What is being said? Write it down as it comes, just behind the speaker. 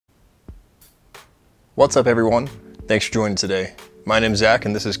What's up everyone? Thanks for joining today. My name is Zach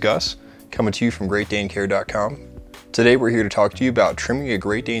and this is Gus, coming to you from GreatDaneCare.com. Today we're here to talk to you about trimming a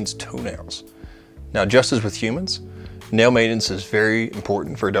Great Dane's toenails. Now, just as with humans, nail maintenance is very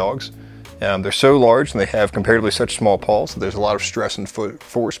important for dogs. They're so large and they have comparatively such small paws that there's a lot of stress and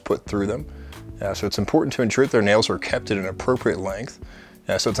force put through them. So it's important to ensure that their nails are kept at an appropriate length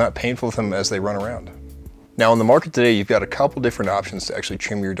so it's not painful for them as they run around. Now on the market today, you've got a couple different options to actually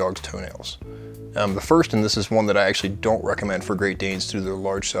trim your dog's toenails. The first, and this is one that I actually don't recommend for Great Danes due to their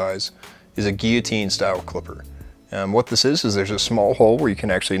large size, is a guillotine style clipper. What this is there's a small hole where you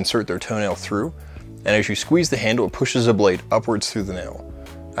can actually insert their toenail through, and as you squeeze the handle, it pushes a blade upwards through the nail.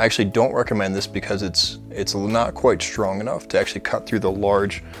 I actually don't recommend this because it's not quite strong enough to actually cut through the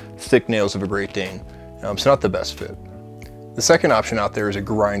large, thick nails of a Great Dane. It's not the best fit. The second option out there is a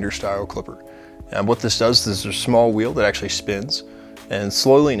grinder style clipper. What this does is there's a small wheel that actually spins and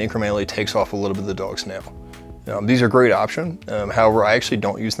slowly and incrementally takes off a little bit of the dog's nail. These are a great option. However, I actually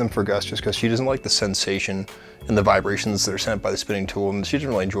don't use them for Gus just because she doesn't like the sensation and the vibrations that are sent by the spinning tool, and she doesn't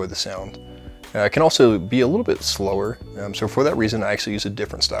really enjoy the sound. It can also be a little bit slower, so for that reason I actually use a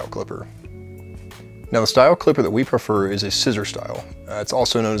different style clipper. Now the style clipper that we prefer is a scissor style. It's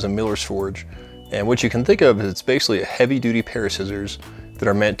also known as a miller's forge, and what you can think of is it's basically a heavy duty pair of scissors that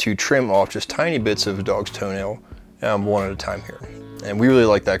are meant to trim off just tiny bits of a dog's toenail one at a time here. And we really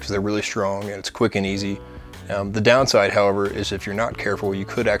like that because they're really strong and it's quick and easy. The downside, however, is if you're not careful, you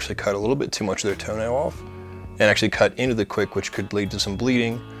could actually cut a little bit too much of their toenail off and actually cut into the quick, which could lead to some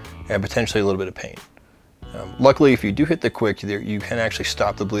bleeding and potentially a little bit of pain. Luckily, if you do hit the quick, you can actually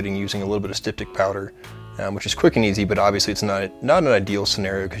stop the bleeding using a little bit of styptic powder, which is quick and easy, but obviously it's not an ideal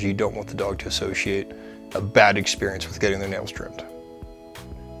scenario because you don't want the dog to associate a bad experience with getting their nails trimmed.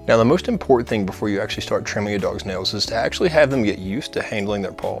 Now the most important thing before you actually start trimming a dog's nails is to actually have them get used to handling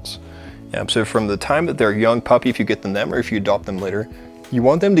their paws. So from the time that they're a young puppy, if you get them or if you adopt them later, you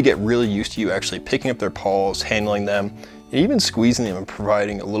want them to get really used to you actually picking up their paws, handling them, and even squeezing them and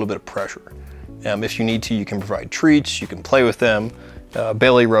providing a little bit of pressure. If you need to, you can provide treats, you can play with them.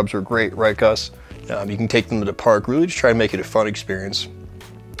 Belly rubs are great, right Gus? You can take them to the park, really just try to make it a fun experience.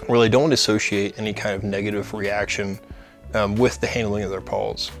 Really don't associate any kind of negative reaction with the handling of their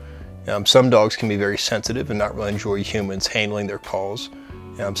paws. Some dogs can be very sensitive and not really enjoy humans handling their paws.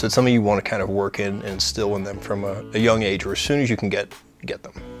 So it's something you want to kind of work in and instill in them from a young age or as soon as you can get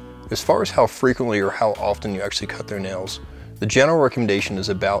them. As far as how frequently or how often you actually cut their nails, the general recommendation is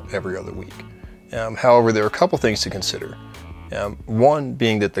about every other week. However, there are a couple things to consider. One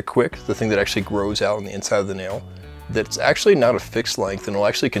being that the quick, the thing that actually grows out on the inside of the nail, that's actually not a fixed length and will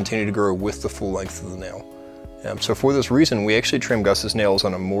actually continue to grow with the full length of the nail. So for this reason, we actually trim Gus's nails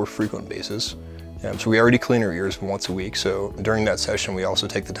on a more frequent basis. So we already clean her ears once a week, so during that session we also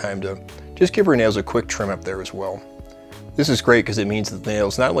take the time to just give her nails a quick trim up there as well. This is great because it means that the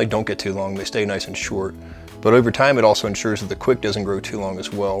nails not only don't get too long, they stay nice and short, but over time it also ensures that the quick doesn't grow too long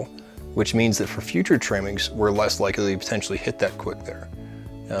as well, which means that for future trimmings, we're less likely to potentially hit that quick there.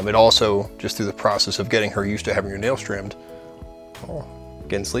 It also, just through the process of getting her used to having her nails trimmed,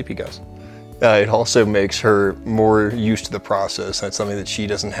 getting sleepy guys. It also makes her more used to the process. That's something that she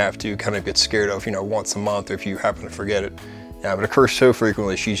doesn't have to kind of get scared of, once a month or if you happen to forget it. It occurs so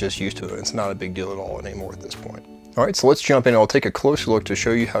frequently, she's just used to it. It's not a big deal at all anymore at this point. All right, so let's jump in. I'll take a closer look to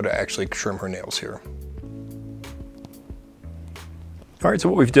show you how to actually trim her nails here. All right, so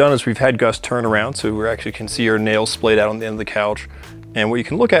what we've done is we've had Gus turn around so we actually can see her nails splayed out on the end of the couch. And what you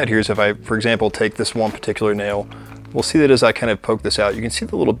can look at here is if I, for example, take this one particular nail, we'll see that as I kind of poke this out, you can see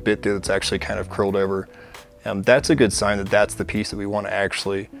the little bit there that's actually kind of curled over. That's a good sign that that's the piece that we want to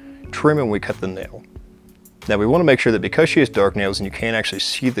actually trim when we cut the nail. Now we want to make sure that because she has dark nails and you can't actually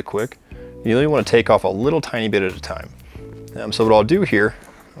see the quick, you only want to take off a little tiny bit at a time. So what I'll do here,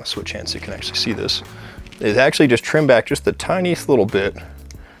 I'll switch hands so you can actually see this, is actually just trim back just the tiniest little bit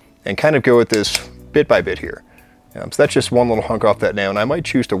and kind of go at this bit by bit here. So that's just one little hunk off that nail, and I might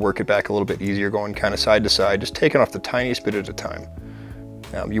choose to work it back a little bit easier, going kind of side to side, just taking off the tiniest bit at a time.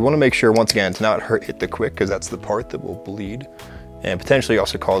 You want to make sure, once again, to not hit the quick, because that's the part that will bleed, and potentially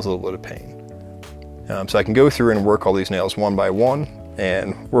also cause a little bit of pain. So I can go through and work all these nails one by one,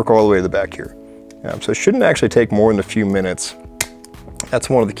 and work all the way to the back here. So it shouldn't actually take more than a few minutes. That's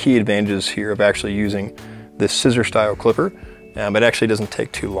one of the key advantages here of actually using this scissor style clipper. It actually doesn't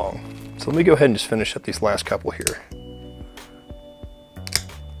take too long. So let me go ahead and just finish up these last couple here.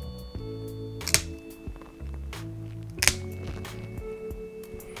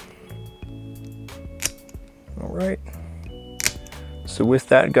 All right. So with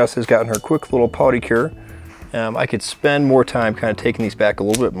that, Gus has gotten her quick little potty cure. I could spend more time kind of taking these back a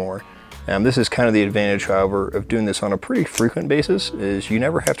little bit more. This is kind of the advantage, however, of doing this on a pretty frequent basis, is you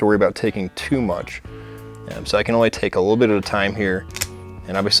never have to worry about taking too much. So I can only take a little bit at a time here,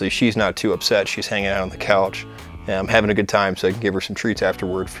 and obviously she's not too upset. She's hanging out on the couch, having a good time, so I can give her some treats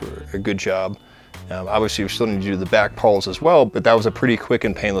afterward for a good job. Obviously we still need to do the back pulls as well, but that was a pretty quick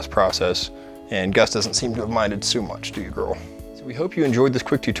and painless process, and Gus doesn't seem to have minded too much, do you, girl? So we hope you enjoyed this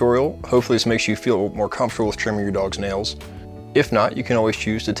quick tutorial. Hopefully this makes you feel more comfortable with trimming your dog's nails. If not, you can always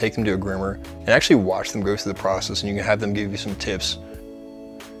choose to take them to a groomer and actually watch them go through the process, and you can have them give you some tips.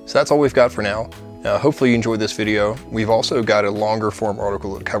 So that's all we've got for now. Hopefully you enjoyed this video. We've also got a longer form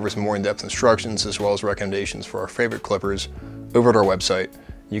article that covers more in-depth instructions as well as recommendations for our favorite clippers over at our website.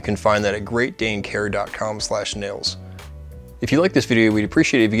 You can find that at greatdanecare.com/nails. If you like this video, we'd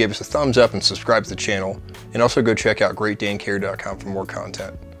appreciate it if you gave us a thumbs up and subscribe to the channel, and also go check out greatdanecare.com for more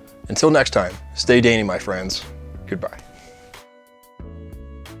content. Until next time, stay Daney, my friends. Goodbye.